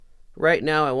Right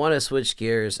now, I want to switch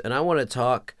gears and I want to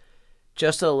talk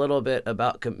just a little bit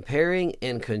about comparing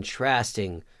and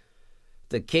contrasting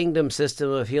the kingdom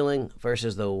system of healing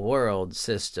versus the world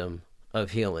system of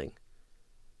healing.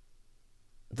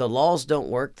 The laws don't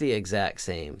work the exact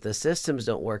same. The systems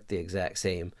don't work the exact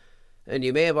same. And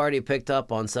you may have already picked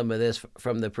up on some of this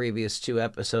from the previous 2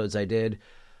 episodes I did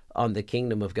on the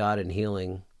kingdom of God and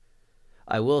healing.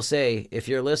 I will say, if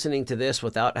you're listening to this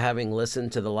without having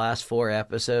listened to the last 4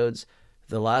 episodes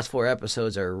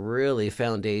are really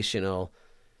foundational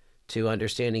to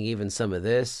understanding even some of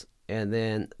this, and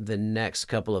then the next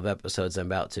couple of episodes I'm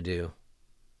about to do.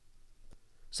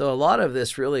 So a lot of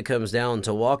this really comes down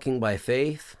to walking by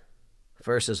faith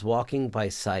versus walking by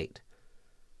sight.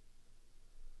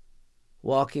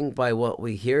 Walking by what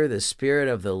we hear the Spirit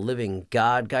of the living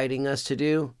God guiding us to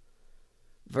do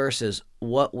versus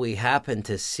what we happen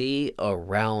to see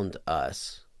around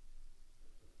us.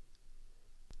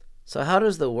 So how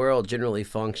does the world generally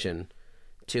function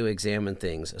to examine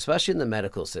things, especially in the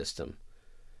medical system?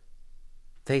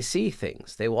 They see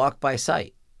things. They walk by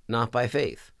sight, not by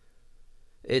faith.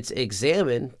 It's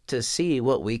examine to see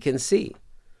what we can see.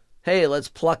 Hey, let's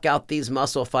pluck out these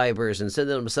muscle fibers and send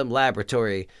them to some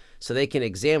laboratory so they can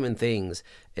examine things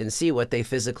and see what they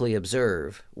physically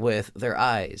observe with their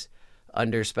eyes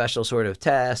under special sort of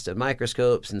tests and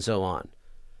microscopes and so on.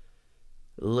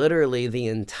 Literally, the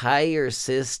entire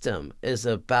system is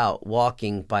about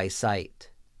walking by sight.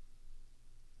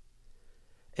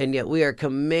 And yet we are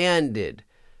commanded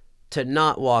to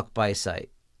not walk by sight,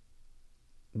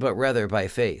 but rather by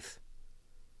faith.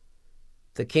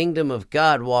 The kingdom of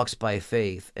God walks by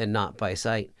faith and not by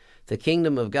sight. The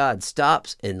kingdom of God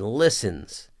stops and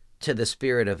listens to the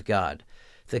Spirit of God.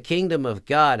 The kingdom of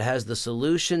God has the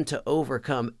solution to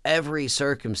overcome every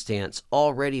circumstance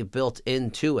already built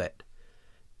into it,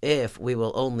 if we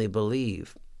will only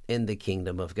believe in the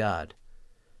kingdom of God.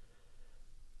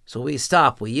 So we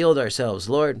stop, we yield ourselves.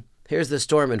 Lord, here's the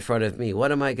storm in front of me.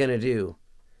 What am I going to do?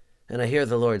 And I hear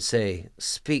the Lord say,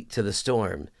 speak to the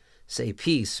storm. Say,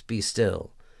 peace, be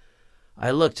still.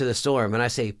 I look to the storm and I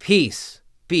say, peace,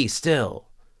 be still.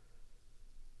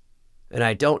 And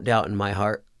I don't doubt in my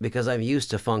heart because I'm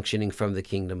used to functioning from the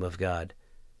kingdom of God.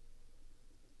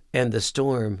 And the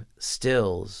storm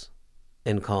stills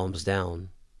and calms down.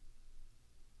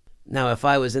 Now, if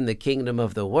I was in the kingdom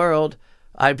of the world,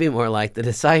 I'd be more like the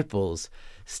disciples,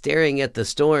 staring at the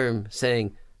storm,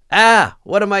 saying,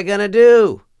 what am I going to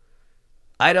do?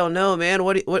 I don't know, man.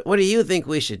 What do you think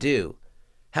we should do?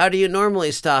 How do you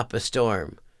normally stop a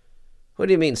storm? What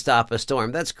do you mean stop a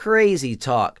storm? That's crazy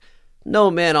talk.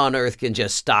 No man on earth can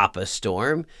just stop a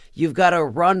storm. You've got to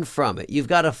run from it. You've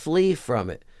got to flee from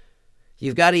it.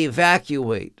 You've got to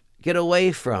evacuate. Get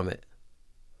away from it.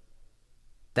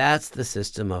 That's the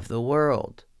system of the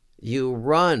world. You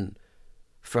run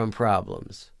from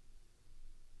problems.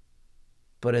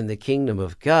 But in the kingdom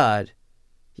of God,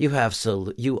 you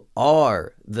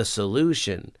are the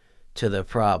solution to the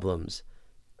problems,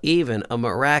 even a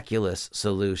miraculous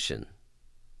solution.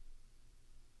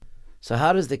 So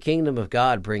how does the kingdom of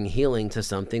God bring healing to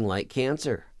something like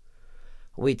cancer?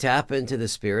 We tap into the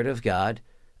Spirit of God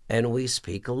and we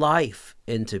speak life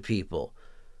into people.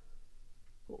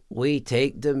 We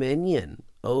take dominion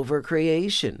over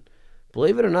creation.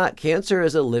 Believe it or not, cancer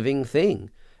is a living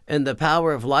thing, and the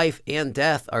power of life and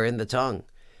death are in the tongue.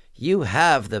 You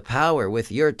have the power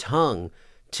with your tongue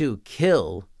to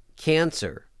kill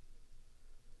cancer.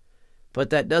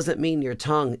 But that doesn't mean your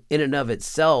tongue in and of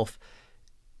itself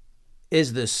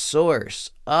is the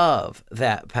source of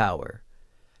that power.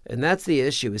 And that's the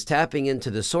issue, is tapping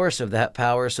into the source of that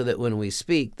power so that when we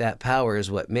speak, that power is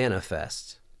what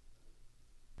manifests.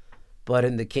 But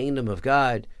in the kingdom of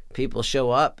God, people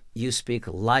show up, you speak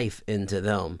life into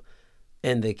them.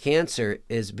 And the cancer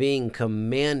is being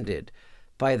commanded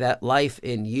by that life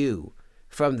in you,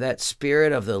 from that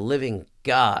Spirit of the living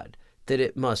God, that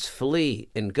it must flee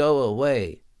and go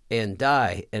away and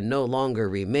die and no longer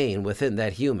remain within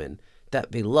that human, that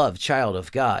beloved child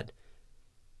of God.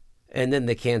 And then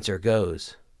the cancer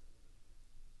goes.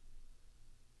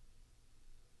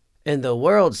 In the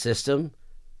world system,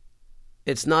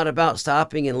 it's not about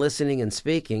stopping and listening and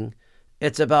speaking.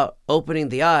 It's about opening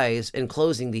the eyes and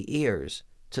closing the ears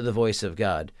to the voice of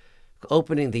God.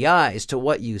 Opening the eyes to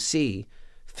what you see,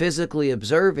 physically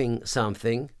observing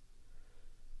something,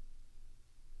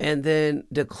 and then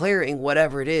declaring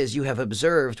whatever it is you have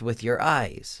observed with your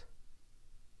eyes.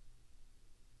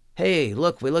 Hey,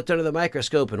 look, we looked under the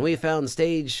microscope and we found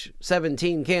stage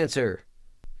 17 cancer.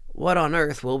 What on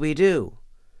earth will we do?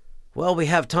 Well, we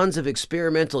have tons of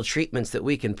experimental treatments that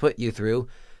we can put you through,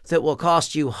 that will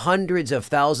cost you hundreds of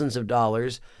thousands of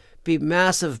dollars, be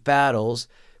massive battles,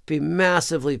 be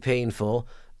massively painful,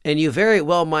 and you very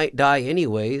well might die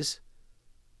anyways.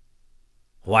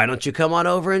 Why don't you come on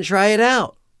over and try it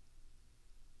out?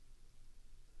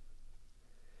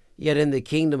 Yet in the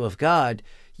kingdom of God,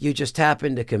 you just tap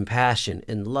into compassion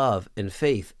and love and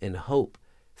faith and hope.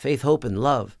 Faith, hope, and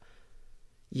love.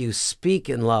 You speak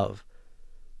in love.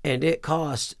 And it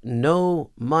costs no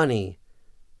money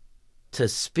to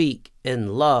speak in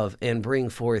love and bring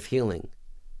forth healing.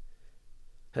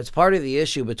 That's part of the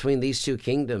issue between these two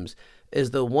kingdoms,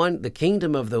 is the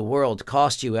kingdom of the world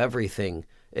cost you everything.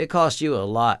 It cost you a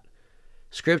lot.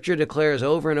 Scripture declares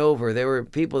over and over there were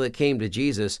people that came to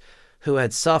Jesus who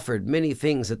had suffered many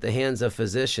things at the hands of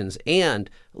physicians and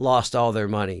lost all their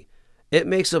money. It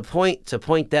makes a point to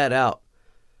point that out.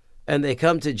 And they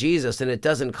come to Jesus and it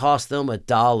doesn't cost them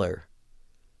 $1.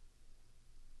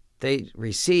 They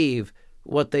receive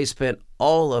what they spent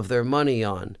all of their money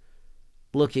on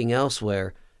looking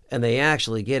elsewhere, and they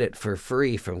actually get it for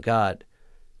free from God.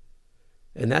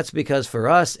 And that's because for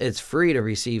us, it's free to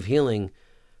receive healing.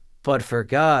 But for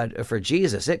God, or for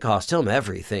Jesus, it cost him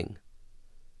everything.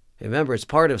 Remember, it's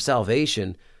part of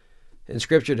salvation. And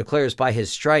Scripture declares, by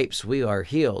his stripes we are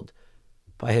healed.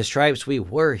 By his stripes we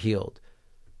were healed.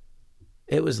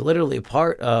 It was literally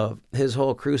part of his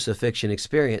whole crucifixion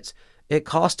experience. It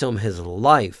cost him his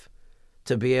life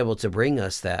to be able to bring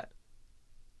us that.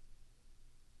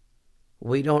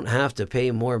 We don't have to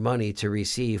pay more money to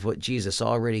receive what Jesus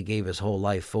already gave his whole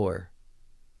life for.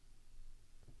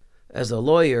 As a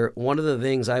lawyer, one of the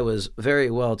things I was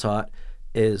very well taught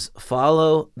is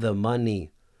follow the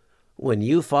money. When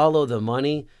you follow the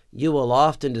money, you will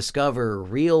often discover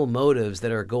real motives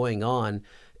that are going on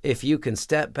if you can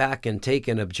step back and take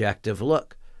an objective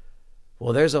look.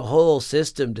 Well, there's a whole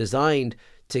system designed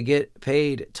to get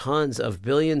paid tons of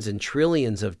billions and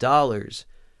trillions of dollars.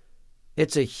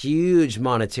 It's a huge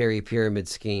monetary pyramid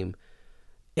scheme,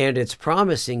 and it's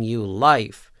promising you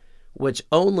life, which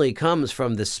only comes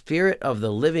from the Spirit of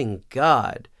the living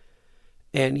God.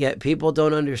 And yet people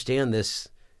don't understand this.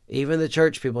 Even the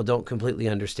church people don't completely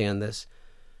understand this.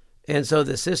 And so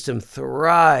the system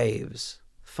thrives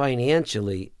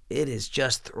financially. It is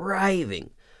just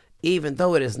thriving, even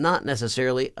though it is not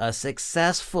necessarily a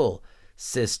successful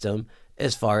system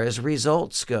as far as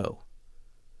results go.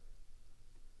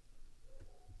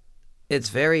 It's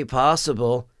very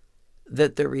possible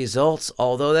that the results,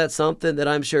 although that's something that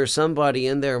I'm sure somebody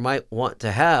in there might want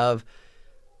to have,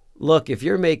 look, if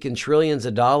you're making trillions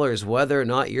of dollars, whether or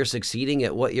not you're succeeding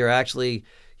at what you're actually,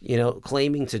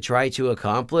 claiming to try to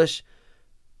accomplish,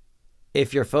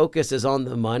 if your focus is on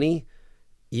the money,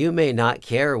 you may not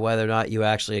care whether or not you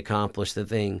actually accomplish the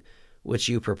thing which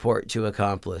you purport to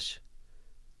accomplish,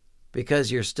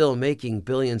 because you're still making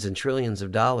billions and trillions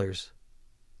of dollars.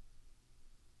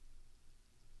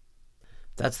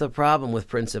 That's the problem with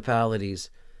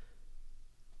principalities.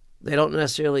 They don't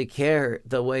necessarily care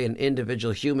the way an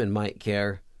individual human might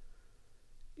care,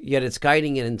 yet it's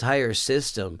guiding an entire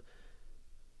system,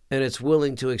 and it's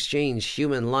willing to exchange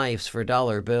human lives for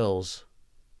dollar bills.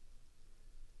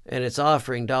 And it's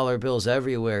offering dollar bills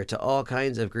everywhere to all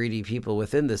kinds of greedy people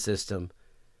within the system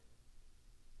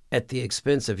at the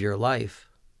expense of your life.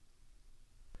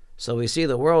 So we see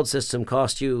the world system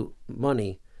cost you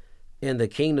money, and the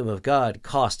kingdom of God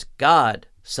cost God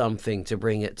something to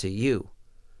bring it to you.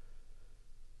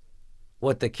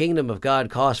 What the kingdom of God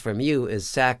costs from you is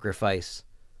sacrifice,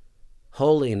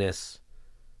 holiness,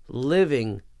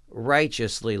 living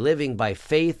righteously, living by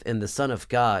faith in the Son of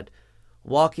God,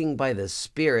 walking by the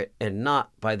Spirit and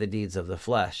not by the deeds of the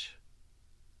flesh.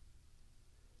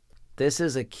 This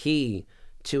is a key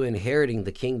to inheriting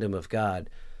the kingdom of God.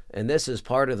 And this is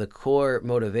part of the core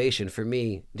motivation for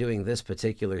me doing this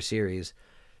particular series,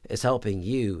 is helping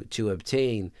you to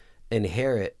obtain,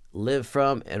 inherit, live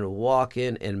from, and walk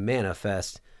in and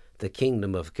manifest the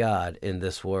kingdom of God in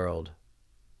this world.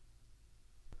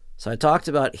 So I talked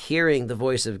about hearing the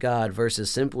voice of God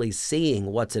versus simply seeing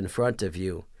what's in front of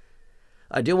you.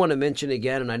 I do want to mention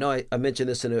again, and I know I mentioned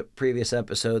this in a previous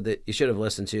episode that you should have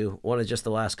listened to, one of just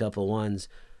the last couple ones,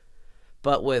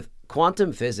 but with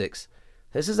quantum physics,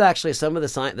 this is actually some of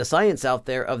the science out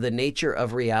there of the nature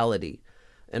of reality.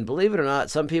 And believe it or not,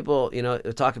 some people,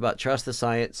 talk about trust the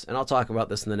science, and I'll talk about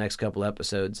this in the next couple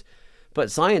episodes, but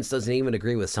science doesn't even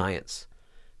agree with science,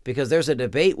 because there's a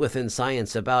debate within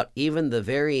science about even the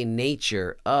very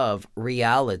nature of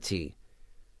reality.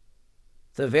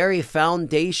 The very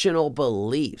foundational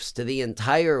beliefs to the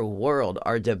entire world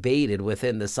are debated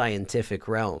within the scientific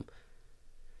realm.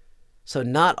 So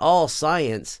not all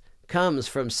science comes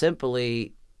from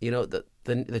simply,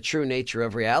 the true nature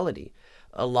of reality.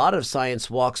 A lot of science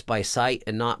walks by sight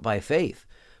and not by faith.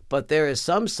 But there is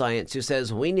some science who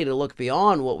says we need to look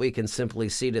beyond what we can simply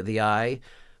see with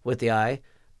the eye,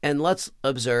 and let's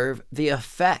observe the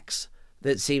effects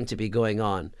that seem to be going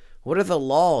on. What are the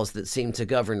laws that seem to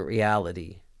govern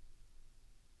reality?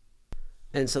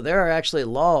 And so there are actually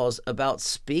laws about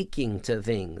speaking to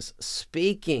things,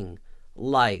 speaking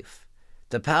life.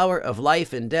 The power of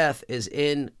life and death is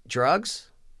in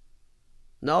drugs?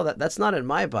 No, that's not in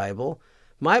my Bible.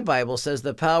 My Bible says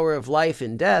the power of life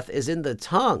and death is in the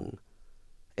tongue.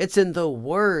 It's in the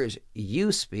words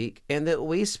you speak and that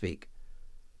we speak.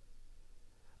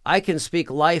 I can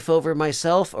speak life over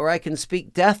myself, or I can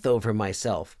speak death over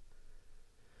myself.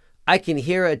 I can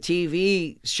hear a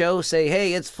TV show say,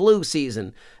 hey, it's flu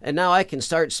season, and now I can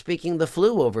start speaking the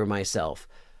flu over myself.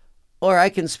 Or I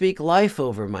can speak life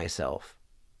over myself.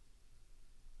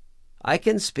 I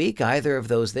can speak either of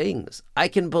those things. I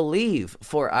can believe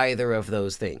for either of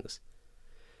those things.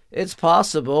 It's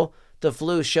possible the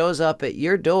flu shows up at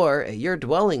your door, at your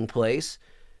dwelling place,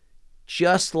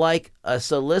 just like a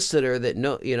solicitor that,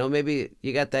 maybe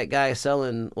you got that guy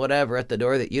selling whatever at the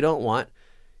door that you don't want.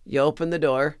 You open the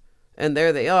door, and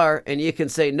there they are, and you can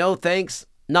say, no thanks,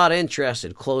 not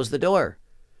interested, close the door.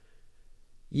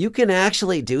 You can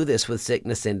actually do this with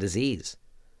sickness and disease.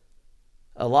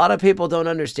 A lot of people don't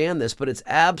understand this, but it's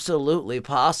absolutely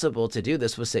possible to do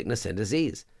this with sickness and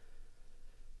disease.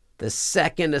 The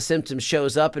second a symptom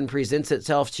shows up and presents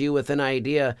itself to you with an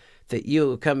idea that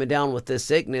you coming down with this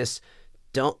sickness,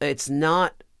 it's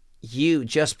not you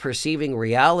just perceiving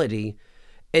reality.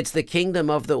 It's the kingdom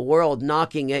of the world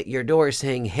knocking at your door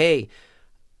saying, hey,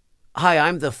 hi,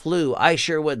 I'm the flu. I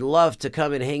sure would love to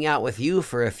come and hang out with you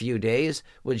for a few days.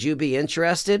 Would you be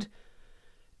interested?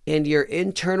 And your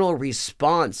internal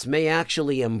response may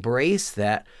actually embrace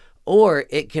that, or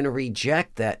it can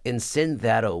reject that and send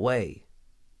that away.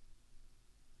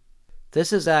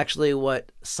 This is actually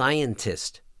what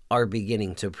scientists are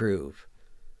beginning to prove.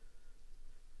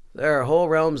 There are whole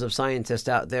realms of scientists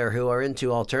out there who are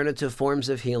into alternative forms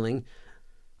of healing.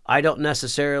 I don't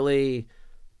necessarily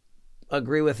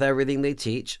agree with everything they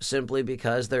teach, simply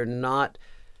because they're not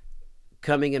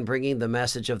coming and bringing the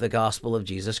message of the gospel of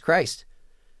Jesus Christ.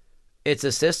 It's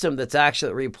a system that's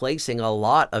actually replacing a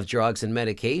lot of drugs and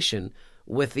medication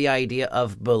with the idea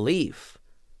of belief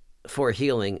for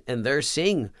healing, and they're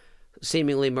seeing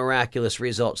seemingly miraculous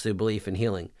results through belief in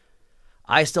healing.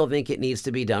 I still think it needs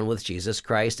to be done with Jesus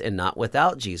Christ and not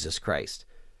without Jesus Christ.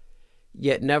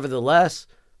 Yet nevertheless,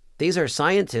 these are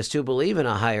scientists who believe in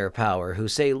a higher power, who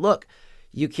say, look,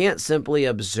 you can't simply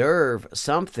observe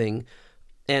something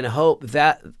and hope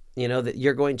that, that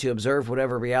you're going to observe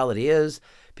whatever reality is,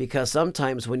 because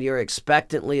sometimes when you're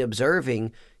expectantly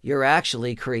observing, you're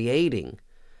actually creating.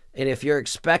 And if you're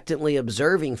expectantly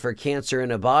observing for cancer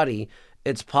in a body,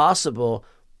 it's possible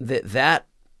that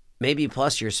maybe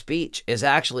plus your speech is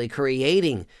actually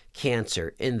creating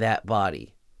cancer in that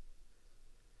body.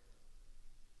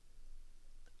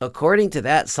 According to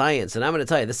that science, and I'm going to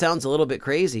tell you, this sounds a little bit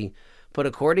crazy, but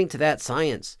according to that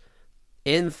science,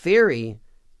 in theory,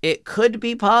 it could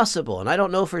be possible, and I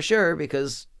don't know for sure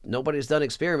because nobody's done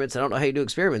experiments. I don't know how you do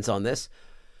experiments on this,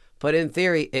 but in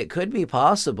theory, it could be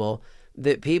possible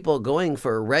that people going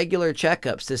for regular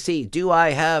checkups to see, do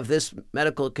I have this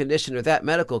medical condition or that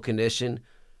medical condition,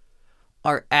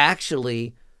 are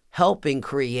actually helping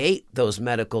create those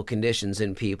medical conditions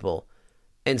in people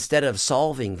instead of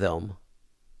solving them.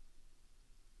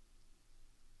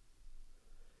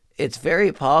 It's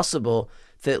very possible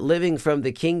that living from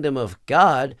the kingdom of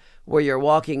God, where you're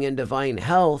walking in divine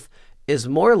health, is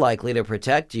more likely to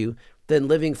protect you than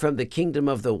living from the kingdom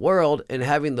of the world and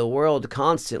having the world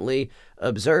constantly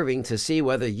observing to see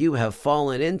whether you have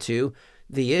fallen into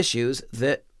the issues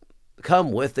that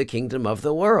come with the kingdom of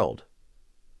the world.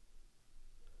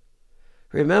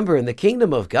 Remember, in the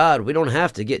kingdom of God, we don't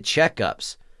have to get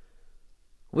checkups.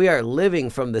 We are living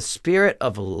from the spirit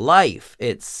of life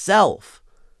itself.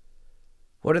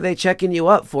 What are they checking you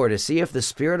up for? To see if the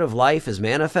spirit of life is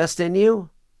manifest in you?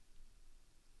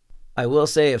 I will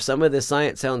say, if some of this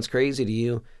science sounds crazy to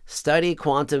you, study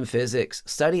quantum physics.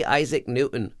 Study Isaac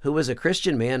Newton, who was a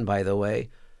Christian man, by the way.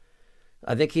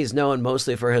 I think he's known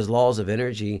mostly for his laws of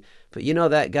energy, but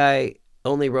that guy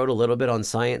only wrote a little bit on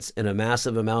science and a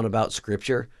massive amount about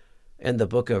scripture and the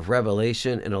book of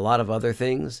Revelation and a lot of other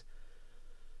things.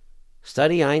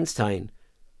 Study Einstein.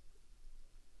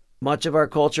 Much of our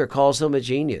culture calls him a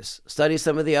genius. Study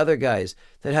some of the other guys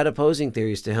that had opposing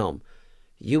theories to him.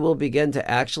 You will begin to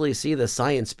actually see the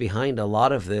science behind a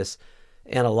lot of this,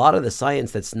 and a lot of the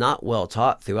science that's not well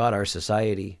taught throughout our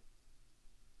society.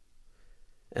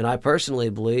 And I personally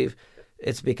believe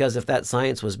it's because if that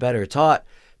science was better taught,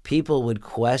 people would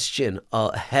question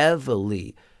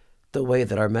heavily the way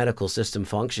that our medical system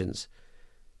functions.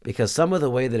 Because some of the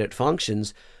way that it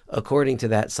functions, according to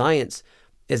that science,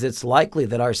 is it's likely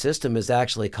that our system is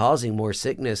actually causing more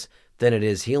sickness than it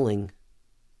is healing.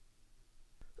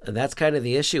 And that's kind of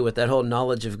the issue with that whole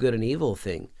knowledge of good and evil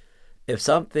thing. If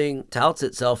something touts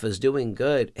itself as doing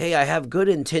good, hey, I have good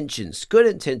intentions.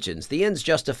 The ends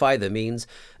justify the means,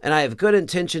 and I have good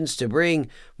intentions to bring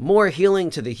more healing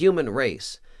to the human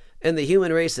race. And the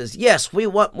human race says, yes, we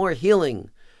want more healing.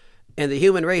 And the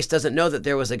human race doesn't know that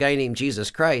there was a guy named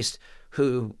Jesus Christ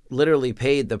who literally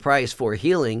paid the price for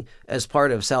healing as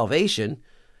part of salvation.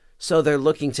 So they're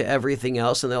looking to everything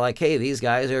else, and they're like, hey, these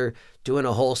guys are doing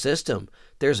a whole system.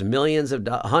 There's millions of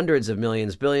hundreds of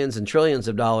millions, billions and trillions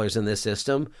of dollars in this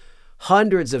system,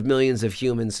 hundreds of millions of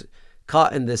humans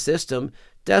caught in this system,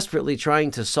 desperately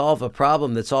trying to solve a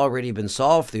problem that's already been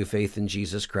solved through faith in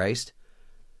Jesus Christ.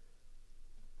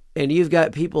 And you've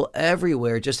got people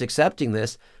everywhere just accepting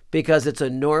this because it's a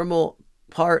normal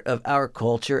part of our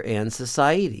culture and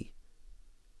society.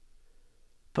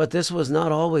 But this was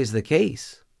not always the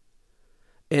case.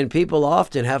 And people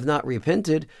often have not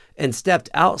repented and stepped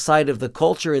outside of the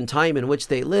culture and time in which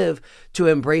they live to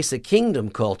embrace a kingdom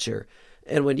culture.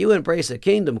 And when you embrace a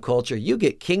kingdom culture, you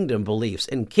get kingdom beliefs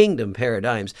and kingdom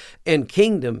paradigms and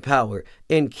kingdom power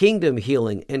and kingdom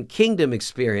healing and kingdom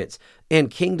experience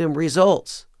and kingdom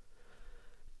results.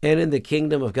 And in the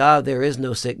kingdom of God, there is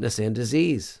no sickness and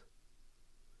disease.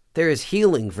 There is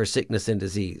healing for sickness and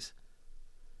disease.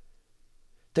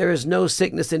 There is no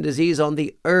sickness and disease on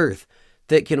the earth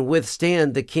that can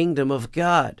withstand the kingdom of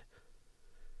God.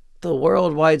 The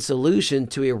worldwide solution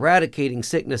to eradicating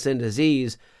sickness and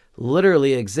disease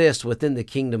literally exists within the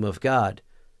kingdom of God.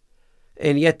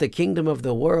 And yet the kingdom of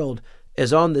the world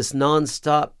is on this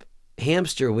nonstop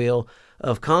hamster wheel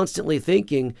of constantly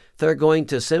thinking they're going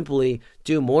to simply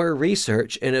do more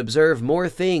research and observe more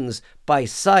things by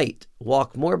sight,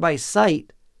 walk more by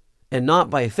sight and not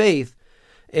by faith,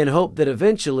 and hope that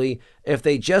eventually, if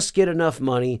they just get enough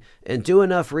money and do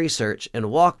enough research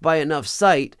and walk by enough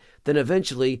sight, then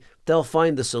eventually they'll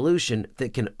find the solution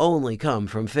that can only come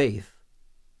from faith.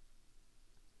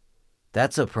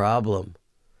 That's a problem.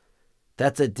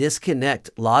 That's a disconnect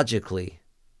logically.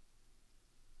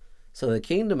 So the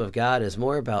kingdom of God is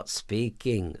more about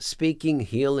speaking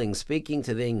healing, speaking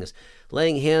to things,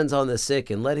 laying hands on the sick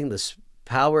and letting the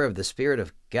power of the Spirit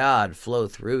of God flow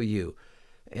through you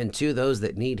and to those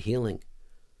that need healing.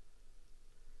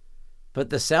 But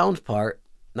the sound part,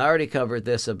 I already covered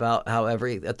this about how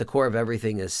at the core of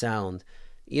everything is sound.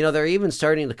 You know, they're even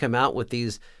starting to come out with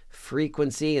these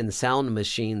frequency and sound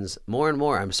machines more and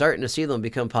more. I'm starting to see them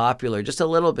become popular just a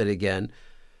little bit again,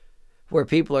 where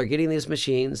people are getting these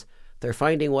machines. They're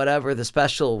finding whatever the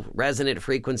special resonant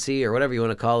frequency or whatever you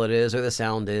want to call it is, or the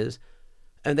sound is,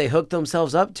 and they hook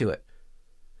themselves up to it.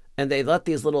 And they let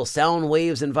these little sound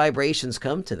waves and vibrations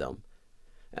come to them.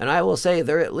 And I will say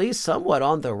they're at least somewhat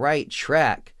on the right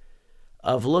track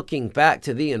of looking back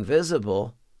to the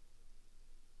invisible,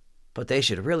 but they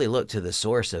should really look to the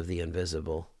source of the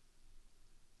invisible.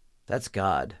 That's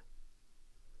God.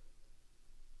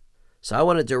 So I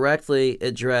want to directly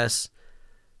address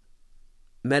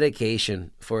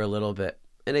medication for a little bit.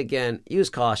 And again, use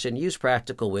caution, use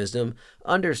practical wisdom.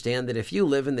 Understand that if you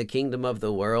live in the kingdom of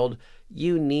the world,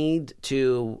 you need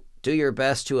to do your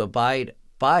best to abide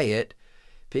by it,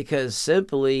 because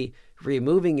simply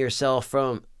removing yourself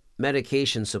from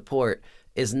medication support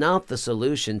is not the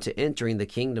solution to entering the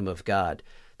kingdom of God.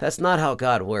 That's not how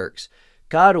God works.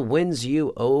 God wins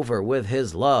you over with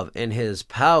his love and his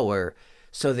power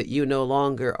so that you no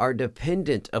longer are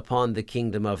dependent upon the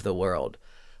kingdom of the world.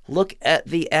 Look at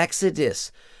the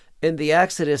Exodus. In the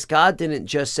Exodus, God didn't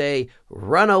just say,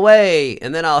 run away,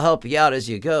 and then I'll help you out as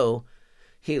you go.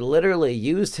 He literally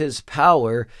used his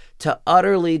power to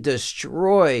utterly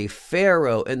destroy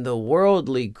Pharaoh and the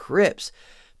worldly grips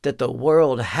that the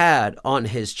world had on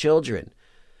his children.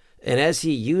 And as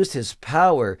he used his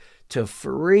power to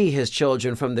free his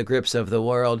children from the grips of the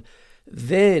world,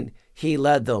 then he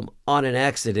led them on an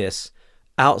exodus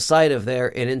outside of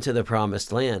there and into the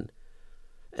promised land.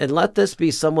 And let this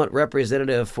be somewhat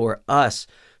representative for us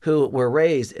who were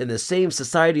raised in the same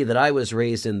society that I was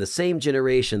raised in, the same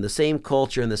generation, the same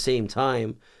culture, and the same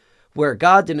time, where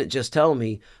God didn't just tell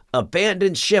me,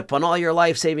 abandon ship on all your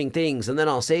life-saving things and then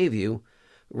I'll save you.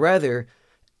 Rather,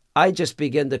 I just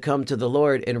began to come to the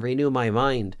Lord and renew my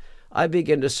mind. I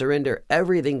began to surrender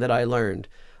everything that I learned.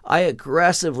 I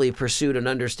aggressively pursued an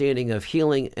understanding of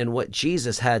healing and what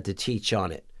Jesus had to teach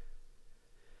on it.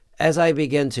 As I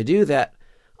began to do that,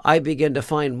 I began to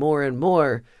find more and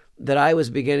more that I was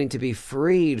beginning to be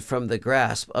freed from the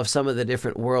grasp of some of the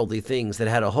different worldly things that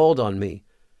had a hold on me.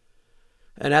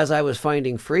 And as I was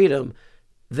finding freedom,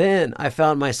 then I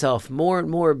found myself more and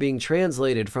more being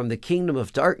translated from the kingdom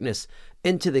of darkness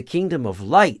into the kingdom of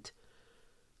light.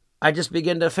 I just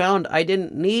began to find I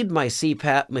didn't need my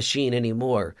CPAP machine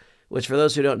anymore, which for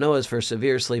those who don't know is for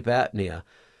severe sleep apnea.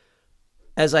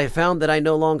 As I found that I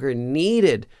no longer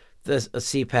needed a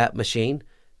CPAP machine,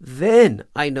 then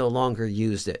I no longer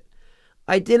used it.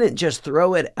 I didn't just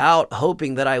throw it out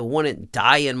hoping that I wouldn't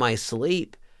die in my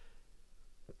sleep.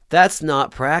 That's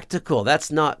not practical.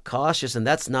 That's not cautious, and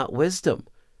that's not wisdom.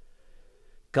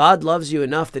 God loves you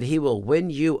enough that he will win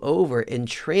you over and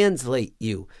translate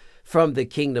you from the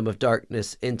kingdom of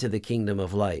darkness into the kingdom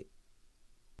of light.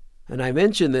 And I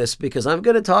mention this because I'm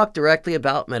going to talk directly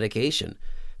about medication,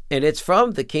 and it's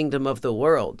from the kingdom of the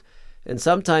world. And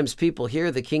sometimes people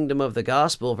hear the kingdom of the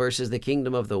gospel versus the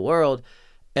kingdom of the world,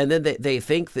 and then they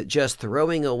think that just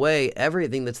throwing away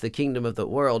everything that's the kingdom of the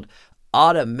world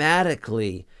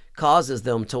automatically causes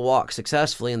them to walk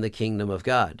successfully in the kingdom of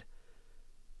God.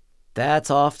 That's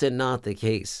often not the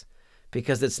case,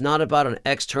 because it's not about an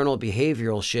external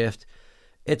behavioral shift.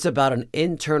 It's about an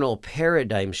internal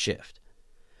paradigm shift.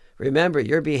 Remember,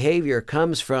 your behavior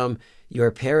comes from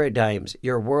your paradigms,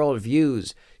 your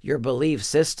worldviews, your belief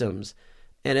systems.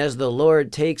 And as the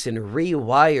Lord takes and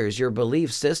rewires your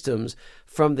belief systems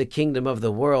from the kingdom of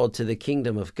the world to the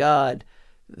kingdom of God,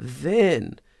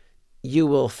 then you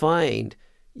will find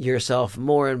yourself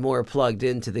more and more plugged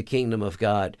into the kingdom of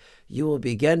God. You will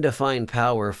begin to find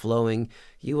power flowing.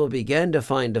 You will begin to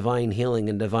find divine healing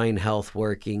and divine health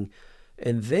working.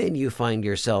 And then you find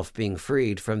yourself being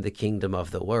freed from the kingdom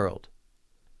of the world.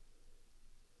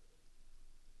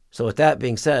 So with that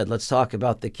being said, let's talk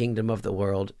about the kingdom of the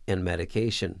world and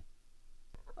medication.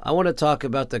 I want to talk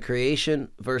about the creation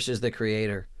versus the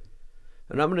creator.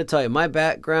 And I'm going to tell you, my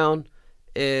background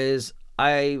is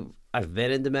I've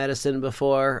been into medicine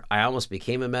before. I almost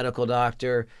became a medical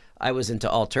doctor. I was into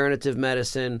alternative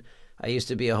medicine. I used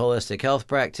to be a holistic health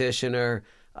practitioner.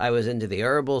 I was into the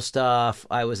herbal stuff.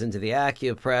 I was into the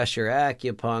acupressure,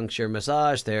 acupuncture,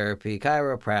 massage therapy,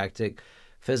 chiropractic,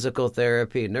 physical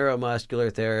therapy,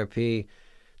 neuromuscular therapy,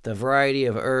 the variety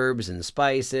of herbs and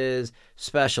spices,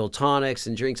 special tonics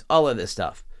and drinks, all of this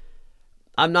stuff.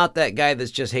 I'm not that guy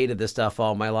that's just hated this stuff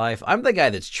all my life. I'm the guy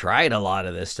that's tried a lot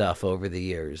of this stuff over the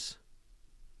years.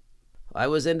 I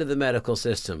was into the medical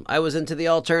system. I was into the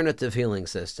alternative healing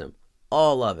system.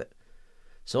 All of it.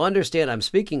 So understand, I'm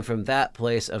speaking from that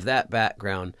place of that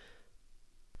background.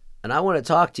 And I want to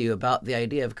talk to you about the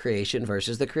idea of creation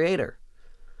versus the creator.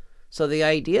 So the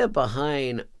idea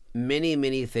behind many,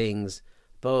 many things,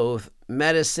 both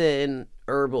medicine,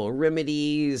 herbal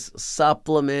remedies,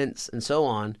 supplements, and so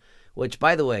on, which,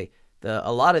 by the way,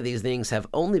 a lot of these things have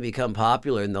only become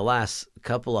popular in the last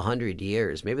couple of 100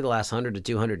 years, maybe the last 100 to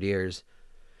 200 years.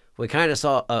 We kind of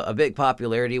saw a big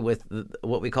popularity with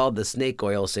what we called the snake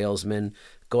oil salesman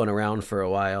going around for a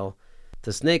while.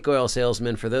 The snake oil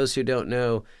salesman, for those who don't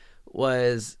know,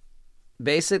 was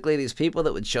basically these people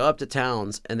that would show up to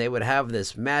towns and they would have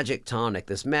this magic tonic,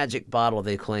 this magic bottle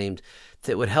they claimed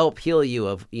that would help heal you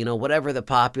of, whatever the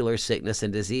popular sickness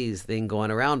and disease thing going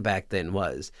around back then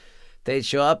was. They'd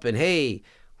show up and, hey,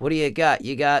 what do you got?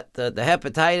 You got the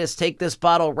hepatitis? Take this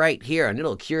bottle right here and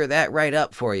it'll cure that right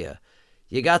up for you.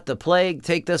 You got the plague?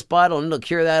 Take this bottle and it'll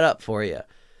cure that up for you.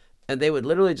 And they would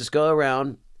literally just go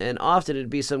around, and often it'd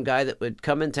be some guy that would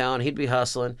come in town. He'd be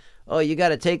hustling. Oh, you got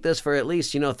to take this for at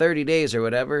least, 30 days or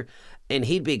whatever. And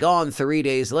he'd be gone 3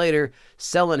 days later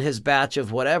selling his batch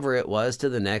of whatever it was to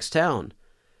the next town.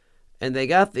 And they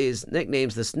got these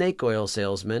nicknames, the snake oil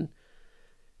salesman.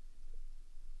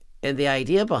 And the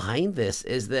idea behind this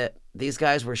is that these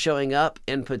guys were showing up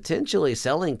and potentially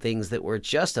selling things that were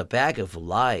just a bag of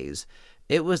lies.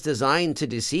 It was designed to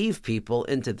deceive people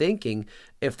into thinking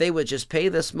if they would just pay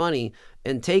this money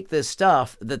and take this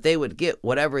stuff, that they would get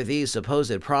whatever these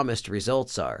supposed promised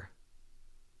results are.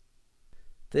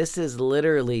 This is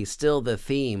literally still the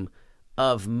theme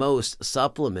of most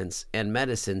supplements and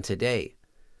medicine today.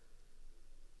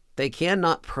 They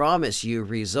cannot promise you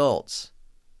results.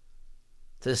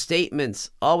 The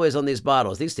statements always on these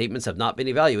bottles, these statements have not been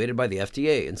evaluated by the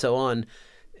FDA and so on.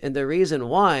 And the reason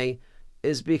why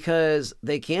is because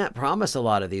they can't promise a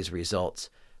lot of these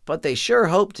results, but they sure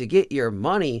hope to get your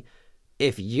money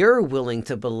if you're willing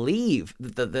to believe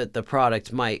that the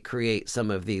product might create some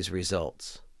of these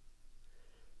results.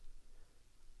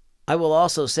 I will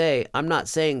also say, I'm not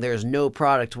saying there's no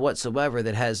product whatsoever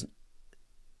that has,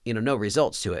 no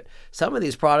results to it. Some of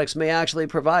these products may actually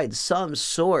provide some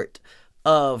sort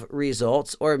of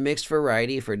results or mixed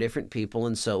variety for different people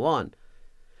and so on.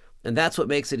 And that's what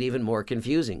makes it even more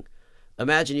confusing.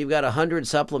 Imagine you've got 100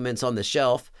 supplements on the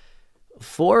shelf.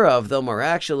 4 of them are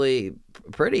actually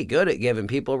pretty good at giving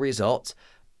people results.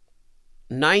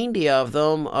 90 of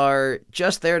them are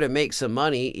just there to make some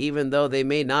money, even though they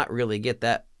may not really get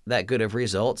that good of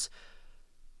results.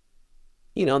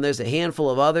 And there's a handful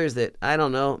of others that, I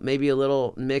don't know, maybe a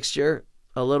little mixture,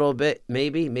 a little bit,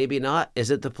 maybe not.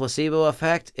 Is it the placebo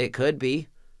effect? It could be.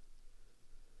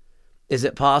 Is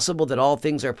it possible that all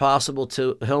things are possible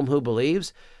to him who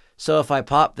believes? So if I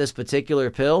pop this particular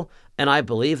pill and I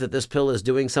believe that this pill is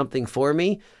doing something for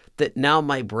me, that now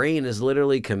my brain is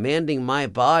literally commanding my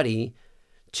body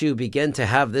to begin to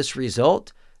have this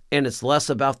result, and it's less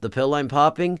about the pill I'm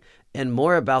popping and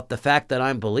more about the fact that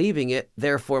I'm believing it,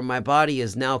 therefore my body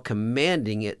is now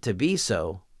commanding it to be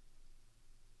so.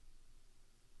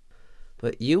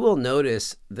 But you will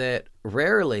notice that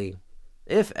rarely,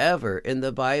 if ever, in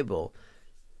the Bible,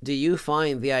 do you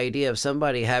find the idea of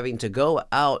somebody having to go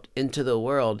out into the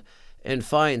world and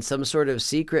find some sort of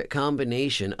secret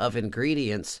combination of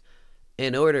ingredients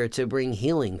in order to bring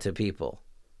healing to people.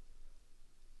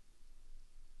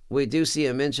 We do see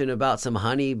a mention about some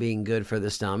honey being good for the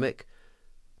stomach,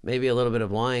 maybe a little bit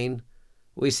of wine.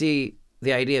 We see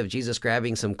the idea of Jesus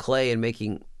grabbing some clay and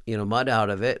making, mud out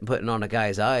of it and putting on a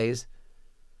guy's eyes.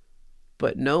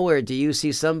 But nowhere do you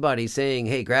see somebody saying,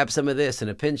 hey, grab some of this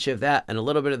and a pinch of that and a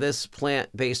little bit of this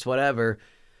plant-based whatever,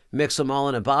 mix them all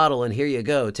in a bottle and here you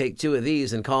go. Take 2 of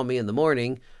these and call me in the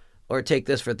morning, or take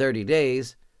this for 30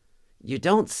 days. You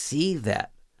don't see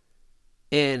that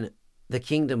in the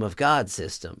kingdom of God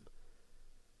system.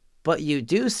 But you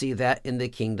do see that in the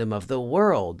kingdom of the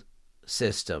world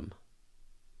system.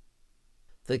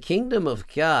 The kingdom of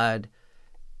God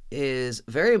is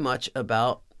very much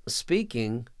about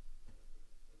speaking,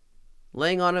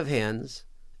 laying on of hands,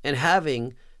 and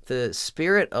having the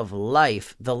spirit of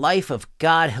life, the life of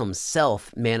God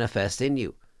himself manifest in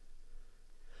you.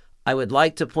 I would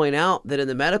like to point out that in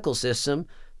the medical system,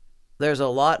 there's a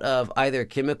lot of either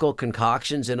chemical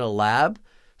concoctions in a lab,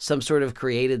 some sort of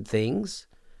created things,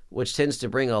 which tends to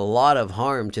bring a lot of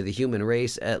harm to the human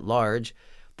race at large.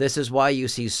 This is why you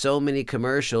see so many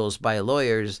commercials by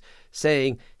lawyers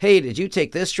saying, hey, did you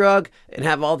take this drug and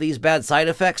have all these bad side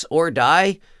effects or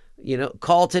die?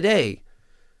 Call today.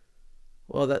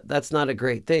 Well, that's not a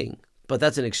great thing, but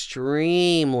that's an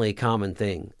extremely common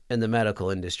thing in the medical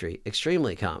industry,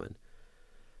 extremely common.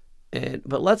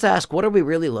 But let's ask, what are we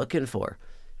really looking for?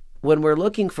 When we're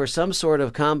looking for some sort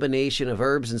of combination of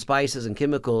herbs and spices and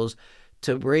chemicals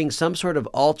to bring some sort of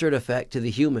altered effect to the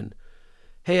human.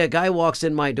 Hey, a guy walks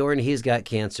in my door and he's got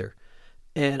cancer,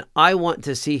 and I want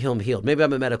to see him healed. Maybe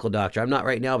I'm a medical doctor. I'm not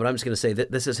right now, but I'm just going to say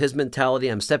that this is his mentality.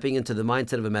 I'm stepping into the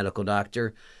mindset of a medical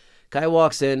doctor. Guy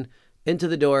walks into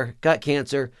the door, got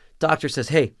cancer. Doctor says,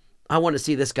 hey, I want to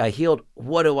see this guy healed.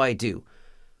 What do I do?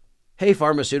 Hey,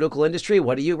 pharmaceutical industry,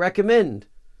 what do you recommend?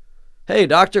 Hey,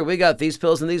 doctor, we got these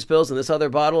pills and this other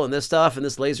bottle and this stuff and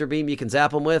this laser beam you can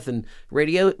zap them with and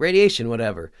radiation,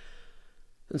 whatever.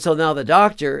 And so now the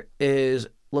doctor is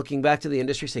looking back to the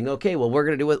industry saying, okay, well, we're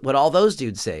going to do what all those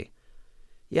dudes say.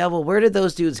 Yeah, well, where did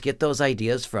those dudes get those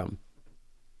ideas from?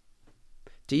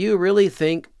 Do you really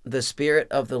think the Spirit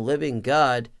of the living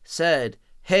God said,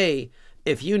 hey,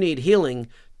 if you need healing,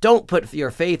 don't put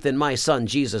your faith in my son,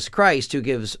 Jesus Christ, who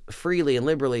gives freely and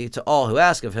liberally to all who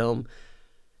ask of him.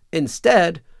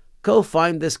 Instead, go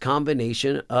find this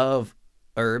combination of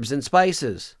herbs and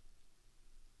spices.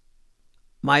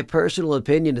 My personal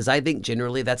opinion is I think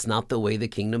generally that's not the way the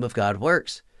kingdom of God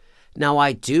works. Now,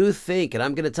 I do think, and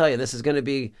I'm going to tell you, this is going to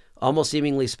be almost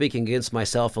seemingly speaking against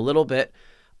myself a little bit.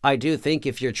 I do think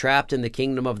if you're trapped in the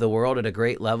kingdom of the world at a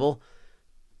great level,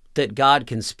 that God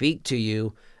can speak to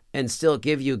you and still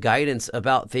give you guidance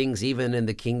about things even in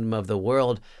the kingdom of the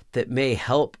world that may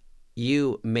help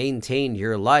you maintain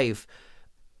your life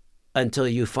until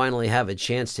you finally have a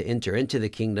chance to enter into the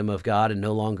kingdom of God and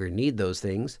no longer need those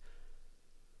things.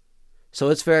 So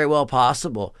it's very well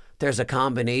possible there's a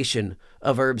combination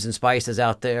of herbs and spices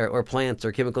out there, or plants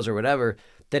or chemicals or whatever,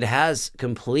 that has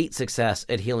complete success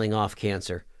at healing off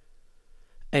cancer.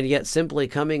 And yet simply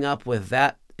coming up with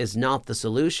that is not the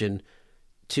solution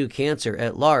to cancer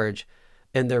at large.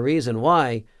 And the reason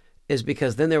why is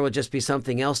because then there will just be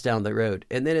something else down the road.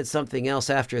 And then it's something else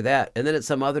after that. And then it's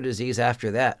some other disease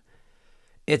after that.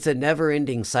 It's a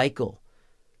never-ending cycle.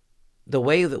 The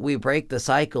way that we break the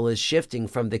cycle is shifting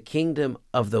from the kingdom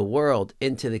of the world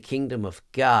into the kingdom of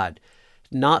God,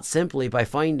 not simply by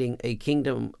finding a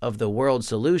kingdom of the world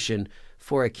solution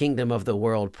for a kingdom of the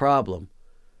world problem.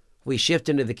 We shift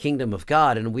into the kingdom of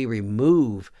God and we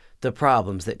remove the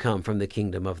problems that come from the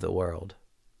kingdom of the world.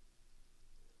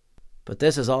 But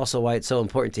this is also why it's so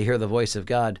important to hear the voice of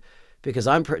God, because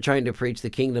I'm trying to preach the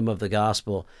kingdom of the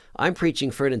gospel. I'm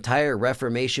preaching for an entire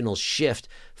reformational shift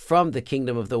from the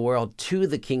kingdom of the world to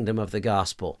the kingdom of the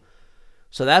gospel.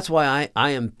 So that's why I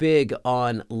am big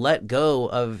on let go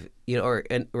of,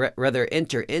 rather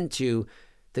enter into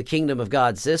the kingdom of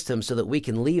God's system so that we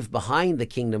can leave behind the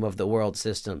kingdom of the world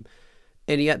system.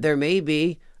 And yet there may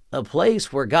be a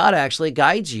place where God actually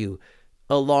guides you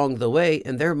along the way,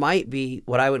 and there might be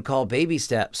what I would call baby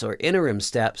steps or interim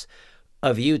steps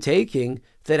of you taking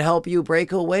that help you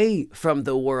break away from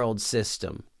the world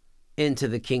system into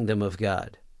the kingdom of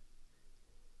God.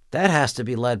 That has to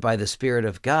be led by the Spirit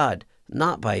of God,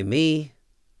 not by me.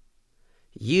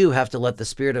 You have to let the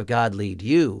Spirit of God lead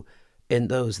you in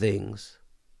those things.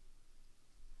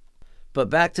 But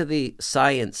back to the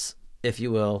science, if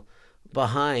you will,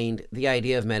 behind the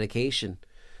idea of medication.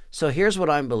 So here's what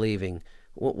I'm believing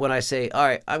when I say, all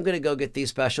right, I'm going to go get these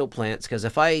special plants, because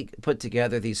if I put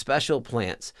together these special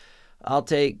plants, I'll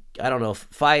take,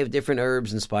 5 different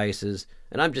herbs and spices,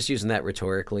 and I'm just using that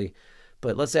rhetorically,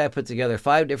 but let's say I put together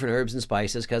 5 different herbs and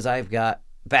spices because I've got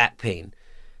back pain.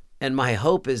 And my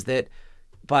hope is that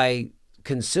by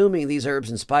consuming these herbs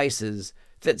and spices,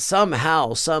 that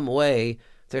somehow, some way,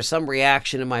 there's some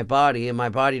reaction in my body, and my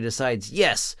body decides,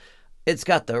 yes, it's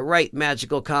got the right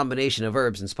magical combination of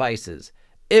herbs and spices.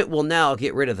 It will now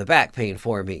get rid of the back pain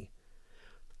for me.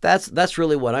 That's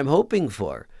really what I'm hoping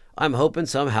for. I'm hoping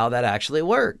somehow that actually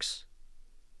works.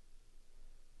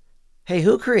 Hey,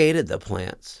 who created the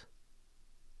plants?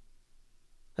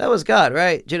 That was God,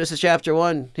 right? Genesis chapter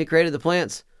 1, he created the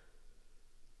plants.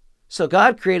 So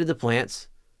God created the plants.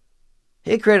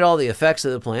 He created all the effects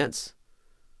of the plants.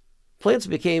 Plants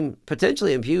became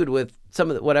potentially imbued with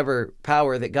some of whatever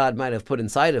power that God might have put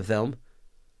inside of them.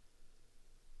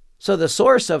 So the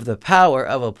source of the power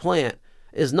of a plant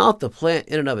is not the plant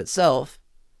in and of itself.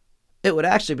 It would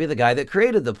actually be the guy that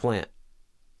created the plant.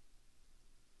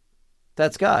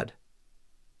 That's God.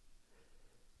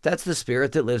 That's the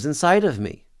Spirit that lives inside of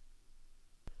me.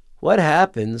 What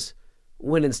happens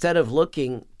when instead of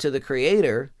looking to the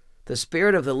Creator, the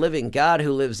Spirit of the living God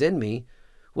who lives in me,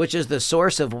 which is the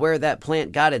source of where that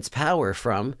plant got its power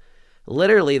from,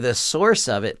 literally the source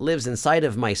of it lives inside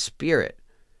of my spirit.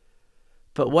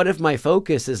 But what if my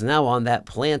focus is now on that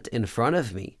plant in front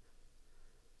of me?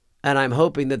 And I'm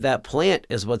hoping that that plant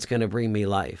is what's going to bring me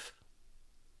life.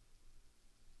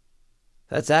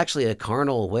 That's actually a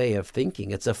carnal way of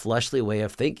thinking. It's a fleshly way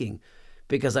of thinking,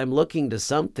 because I'm looking to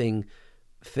something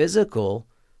physical,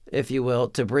 if you will,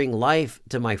 to bring life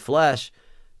to my flesh,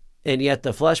 and yet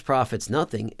the flesh profits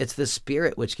nothing. It's the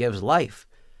Spirit which gives life.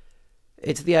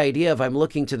 It's the idea of I'm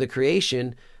looking to the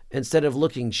creation instead of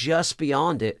looking just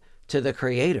beyond it to the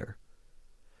Creator.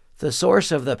 The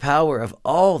source of the power of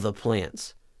all the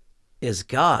plants is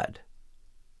God.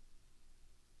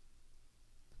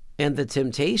 And the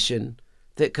temptation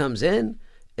that comes in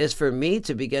is for me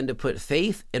to begin to put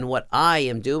faith in what I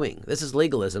am doing. This is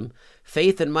legalism.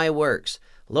 Faith in my works.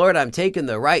 Lord, I'm taking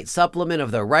the right supplement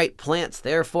of the right plants,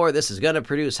 therefore this is going to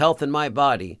produce health in my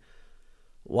body.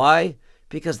 Why?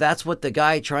 Because that's what the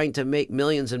guy trying to make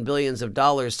millions and billions of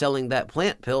dollars selling that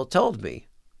plant pill told me.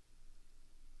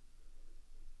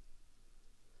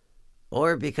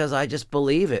 Or because I just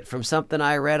believe it from something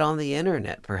I read on the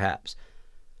internet, perhaps.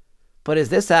 But is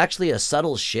this actually a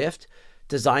subtle shift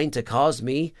designed to cause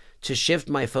me to shift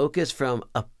my focus from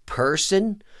a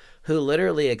person who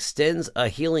literally extends a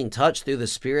healing touch through the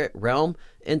spirit realm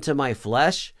into my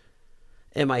flesh?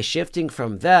 Am I shifting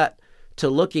from that to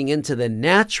looking into the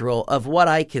natural of what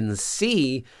I can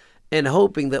see and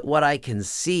hoping that what I can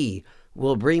see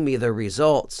will bring me the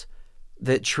results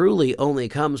that truly only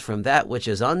comes from that which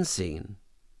is unseen?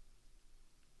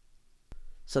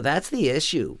 So that's the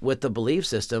issue with the belief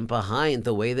system behind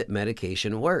the way that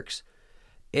medication works.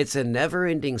 It's a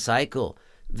never-ending cycle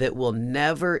that will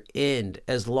never end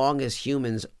as long as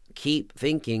humans keep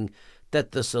thinking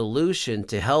that the solution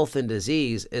to health and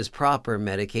disease is proper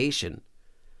medication.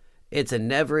 It's a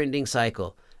never-ending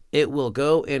cycle. It will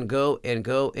go and go and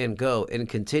go and go and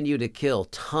continue to kill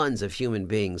tons of human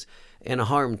beings and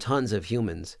harm tons of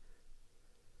humans.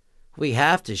 We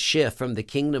have to shift from the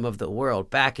kingdom of the world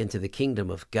back into the kingdom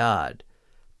of God.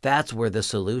 That's where the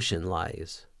solution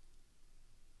lies.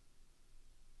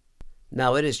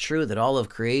 Now, it is true that all of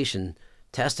creation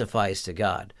testifies to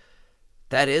God.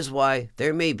 That is why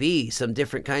there may be some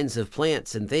different kinds of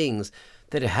plants and things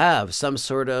that have some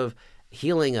sort of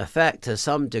healing effect to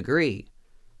some degree.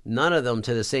 None of them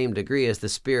to the same degree as the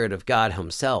Spirit of God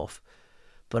Himself.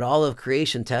 but all of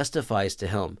creation testifies to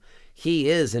him. He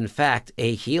is, in fact,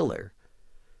 a healer.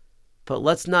 But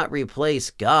let's not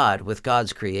replace God with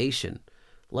God's creation.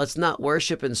 Let's not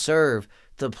worship and serve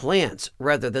the plants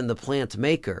rather than the plant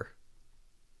maker.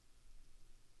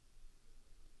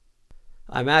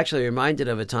 I'm actually reminded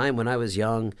of a time when I was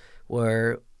young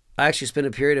where I actually spent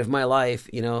a period of my life,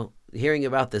 hearing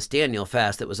about this Daniel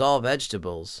fast that was all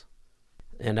vegetables.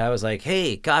 And I was like,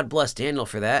 hey, God bless Daniel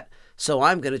for that. So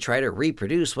I'm going to try to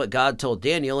reproduce what God told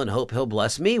Daniel and hope he'll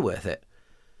bless me with it.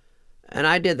 And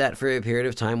I did that for a period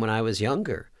of time when I was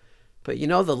younger. But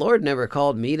the Lord never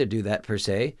called me to do that per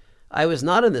se. I was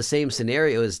not in the same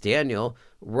scenario as Daniel,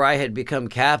 where I had become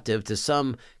captive to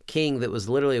some king that was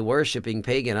literally worshiping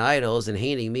pagan idols and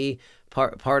handing me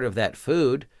part of that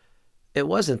food. It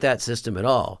wasn't that system at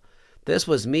all. This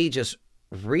was me just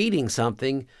reading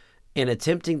something and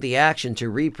attempting the action to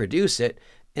reproduce it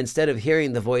instead of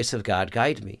hearing the voice of God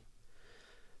guide me.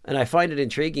 And I find it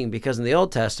intriguing because in the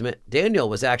Old Testament, Daniel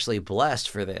was actually blessed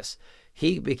for this.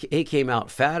 He came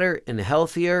out fatter and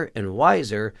healthier and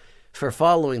wiser for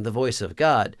following the voice of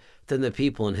God than the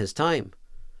people in his time.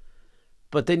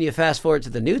 But then you fast forward to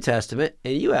the New Testament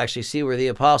and you actually see where the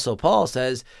Apostle Paul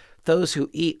says, those who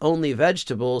eat only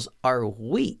vegetables are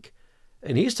weak.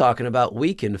 And he's talking about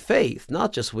weak in faith,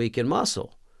 not just weak in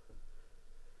muscle.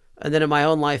 And then in my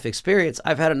own life experience,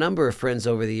 I've had a number of friends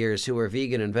over the years who are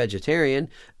vegan and vegetarian,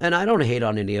 and I don't hate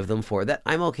on any of them for that.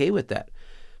 I'm okay with that.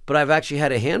 But I've actually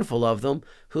had a handful of them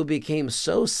who became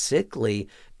so sickly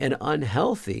and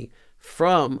unhealthy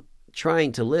from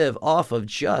trying to live off of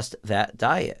just that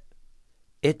diet.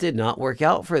 It did not work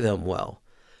out for them well.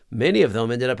 Many of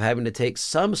them ended up having to take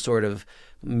some sort of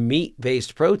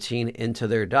meat-based protein into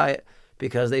their diet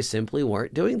because they simply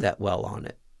weren't doing that well on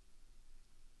it.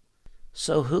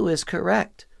 So who is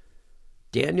correct?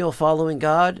 Daniel following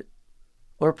God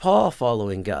or Paul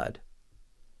following God?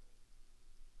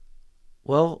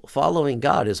 Well, following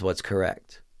God is what's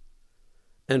correct.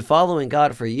 And following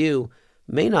God for you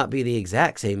may not be the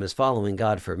exact same as following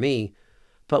God for me,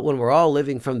 but when we're all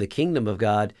living from the kingdom of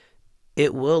God,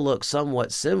 it will look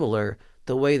somewhat similar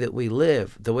the way that we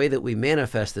live, the way that we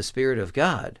manifest the Spirit of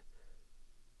God.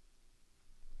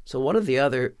 So one of the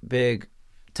other big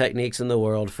techniques in the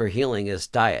world for healing is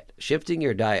diet, shifting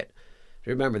your diet.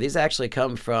 Remember, these actually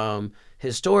come from,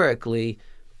 historically,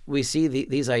 we see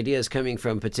these ideas coming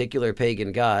from particular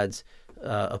pagan gods,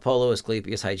 Apollo,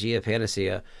 Asclepius, Hygeia,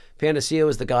 Panacea. Panacea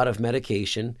was the god of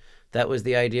medication. That was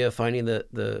the idea of finding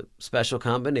the special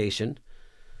combination.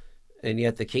 And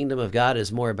yet the kingdom of God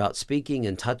is more about speaking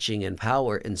and touching and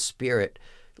power and spirit,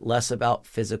 less about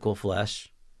physical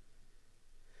flesh.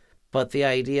 But the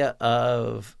idea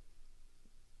of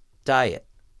diet,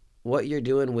 what you're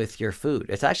doing with your food,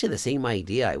 it's actually the same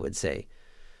idea, I would say.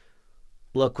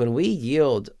 Look, when we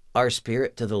yield our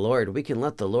spirit to the Lord, we can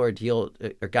let the Lord yield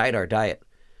or guide our diet.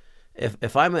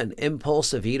 If I'm an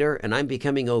impulsive eater and I'm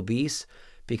becoming obese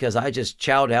because I just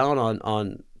chow down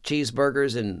on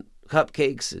cheeseburgers and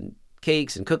cupcakes and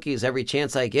cakes and cookies every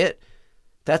chance I get,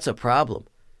 that's a problem.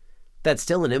 That's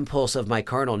still an impulse of my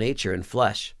carnal nature and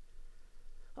flesh.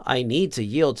 I need to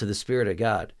yield to the Spirit of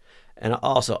God. And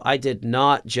also, I did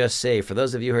not just say, for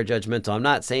those of you who are judgmental, I'm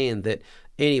not saying that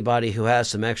anybody who has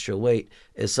some extra weight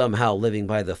is somehow living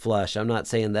by the flesh. I'm not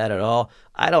saying that at all.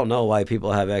 I don't know why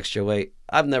people have extra weight.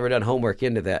 I've never done homework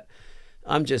into that.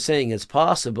 I'm just saying it's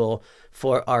possible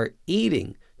for our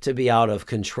eating to be out of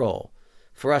control,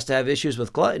 for us to have issues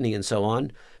with gluttony and so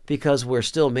on, because we're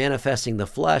still manifesting the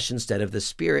flesh instead of the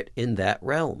spirit in that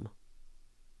realm.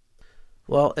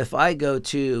 Well, if I go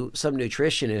to some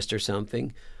nutritionist or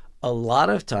something, a lot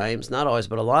of times, not always,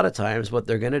 but a lot of times, what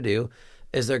they're going to do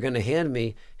is they're going to hand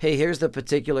me, hey, here's the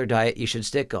particular diet you should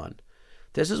stick on.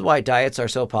 This is why diets are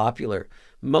so popular.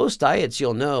 Most diets,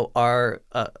 you'll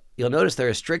notice there are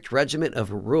a strict regimen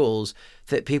of rules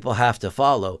that people have to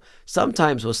follow,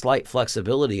 sometimes with slight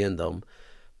flexibility in them.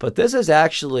 But this is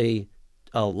actually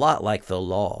a lot like the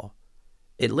law.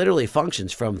 It literally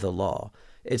functions from the law.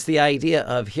 It's the idea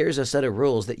of here's a set of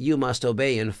rules that you must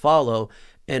obey and follow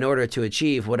in order to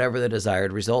achieve whatever the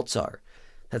desired results are.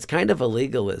 That's kind of a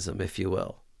legalism, if you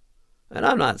will. And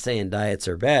I'm not saying diets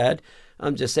are bad.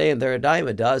 I'm just saying they're a dime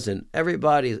a dozen.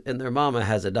 Everybody and their mama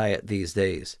has a diet these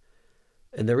days.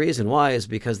 And the reason why is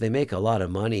because they make a lot of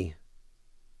money.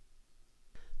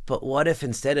 But what if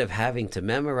instead of having to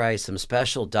memorize some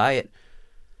special diet,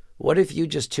 what if you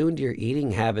just tuned your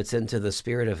eating habits into the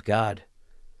Spirit of God?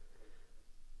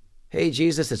 Hey,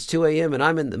 Jesus, it's 2 a.m. and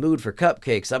I'm in the mood for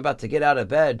cupcakes. I'm about to get out of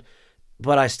bed,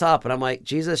 but I stop and I'm like,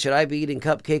 Jesus, should I be eating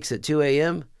cupcakes at 2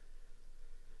 a.m.?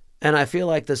 And I feel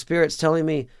like the Spirit's telling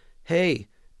me, hey,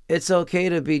 It's okay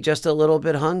to be just a little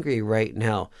bit hungry right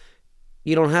now.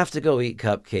 You don't have to go eat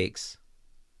cupcakes.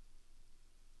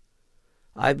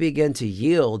 I begin to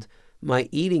yield my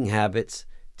eating habits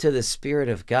to the Spirit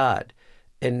of God.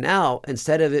 And now,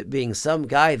 instead of it being some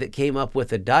guy that came up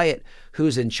with a diet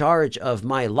who's in charge of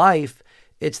my life,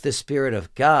 it's the Spirit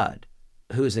of God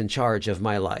who's in charge of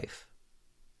my life.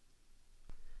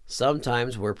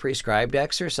 Sometimes we're prescribed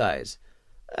exercise.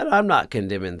 And I'm not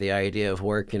condemning the idea of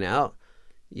working out.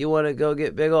 You want to go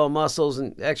get big old muscles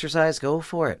and exercise? Go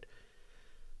for it.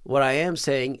 What I am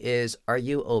saying is, are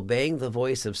you obeying the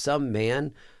voice of some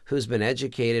man who's been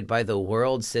educated by the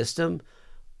world system?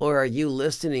 Or are you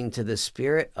listening to the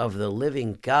Spirit of the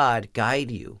living God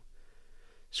guide you?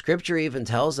 Scripture even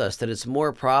tells us that it's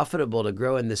more profitable to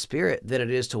grow in the Spirit than it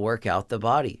is to work out the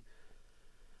body.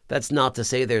 That's not to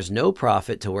say there's no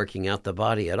profit to working out the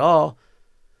body at all,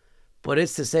 but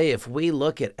it's to say if we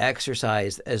look at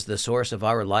exercise as the source of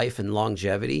our life and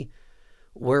longevity,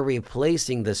 we're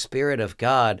replacing the Spirit of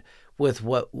God with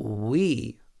what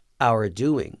we are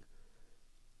doing.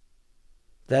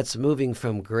 That's moving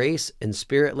from grace and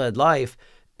Spirit-led life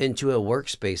into a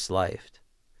works-based life.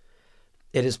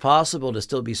 It is possible to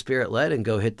still be Spirit-led and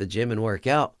go hit the gym and work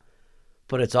out,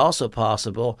 but it's also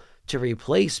possible to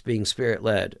replace being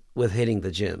Spirit-led with hitting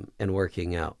the gym and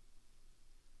working out.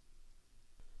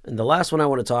 And the last one I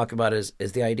want to talk about is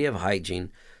the idea of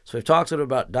hygiene. So we've talked a little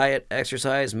about diet,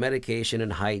 exercise, medication,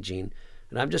 and hygiene.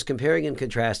 And I'm just comparing and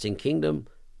contrasting kingdom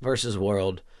versus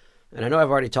world. And I know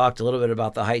I've already talked a little bit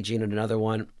about the hygiene in another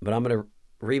one, but I'm going to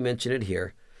re-mention it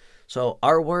here. So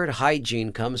our word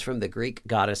hygiene comes from the Greek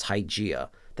goddess Hygeia.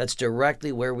 That's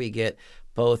directly where we get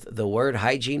both the word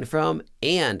hygiene from,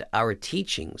 and our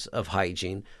teachings of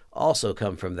hygiene also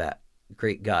come from that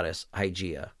Greek goddess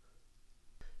Hygeia.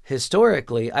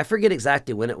 Historically, I forget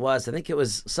exactly when it was. I think it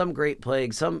was some great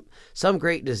plague, some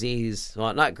great disease.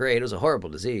 Well, not great, it was a horrible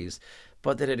disease,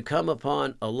 but that had come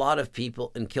upon a lot of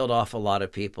people and killed off a lot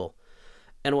of people.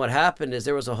 And what happened is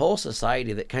there was a whole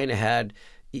society that kind of had,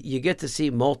 you get to see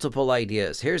multiple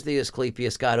ideas. Here's the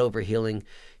Asclepius God over healing.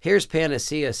 Here's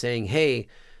Panacea saying, hey,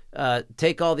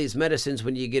 take all these medicines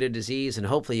when you get a disease and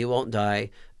hopefully you won't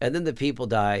die. And then the people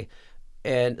die.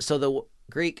 And so the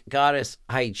Greek goddess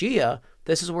Hygeia,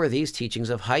 this is where these teachings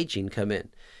of hygiene come in.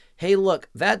 Hey, look,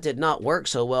 that did not work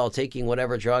so well taking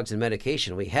whatever drugs and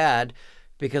medication we had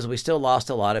because we still lost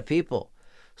a lot of people.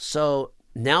 So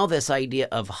now this idea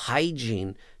of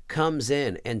hygiene comes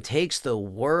in and takes the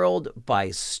world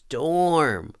by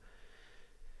storm.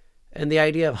 And the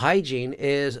idea of hygiene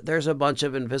is there's a bunch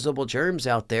of invisible germs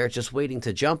out there just waiting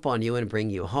to jump on you and bring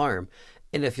you harm.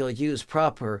 And if you'll use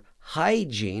proper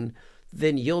hygiene,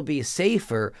 then you'll be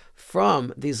safer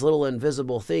from these little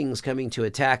invisible things coming to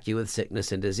attack you with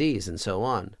sickness and disease and so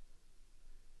on.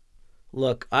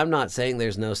 Look, I'm not saying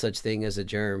there's no such thing as a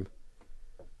germ.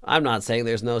 I'm not saying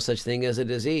there's no such thing as a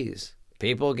disease.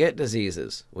 People get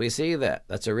diseases. We see that.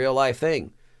 That's a real life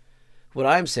thing. What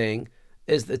I'm saying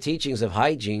is the teachings of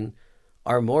hygiene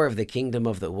are more of the kingdom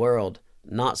of the world,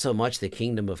 not so much the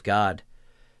kingdom of God.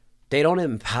 They don't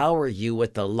empower you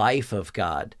with the life of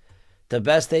God. The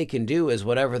best they can do is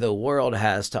whatever the world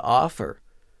has to offer.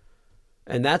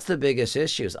 And that's the biggest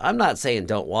issues. I'm not saying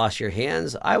don't wash your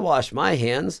hands. I wash my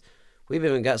hands. We've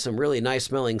even got some really nice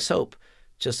smelling soap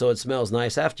just so it smells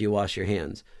nice after you wash your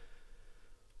hands.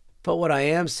 But what I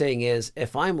am saying is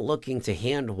if I'm looking to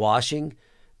hand washing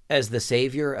as the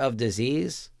savior of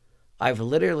disease, I've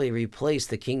literally replaced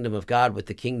the kingdom of God with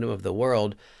the kingdom of the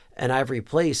world, and I've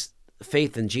replaced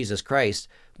faith in Jesus Christ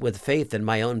with faith in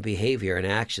my own behavior and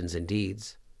actions and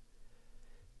deeds.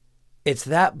 It's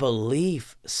that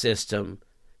belief system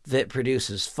that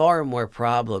produces far more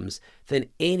problems than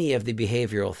any of the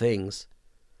behavioral things.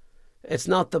 It's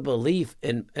not the belief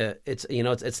in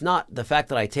it's not the fact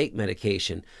that I take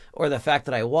medication or the fact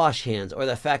that I wash hands or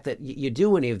the fact that you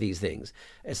do any of these things.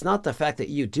 It's not the fact that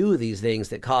you do these things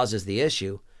that causes the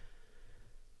issue.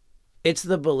 It's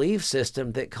the belief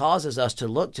system that causes us to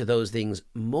look to those things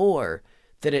more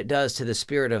than it does to the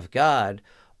Spirit of God,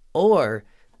 or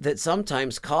that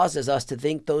sometimes causes us to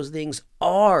think those things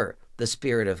are the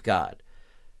Spirit of God.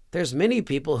 There's many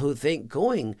people who think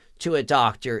going to a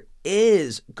doctor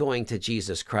is going to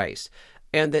Jesus Christ,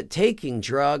 and that taking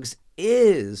drugs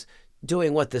is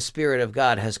doing what the Spirit of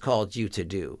God has called you to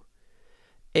do.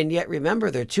 And yet remember,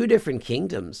 they're two different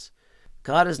kingdoms.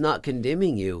 God is not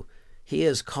condemning you. He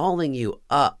is calling you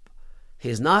up. He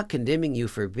is not condemning you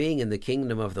for being in the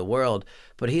kingdom of the world,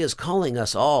 but he is calling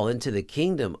us all into the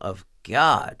kingdom of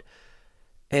God.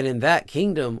 And in that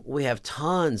kingdom, we have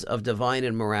tons of divine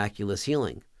and miraculous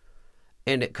healing.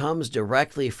 And it comes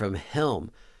directly from him.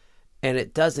 And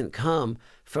it doesn't come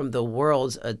from the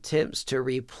world's attempts to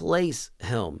replace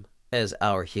him as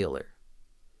our healer.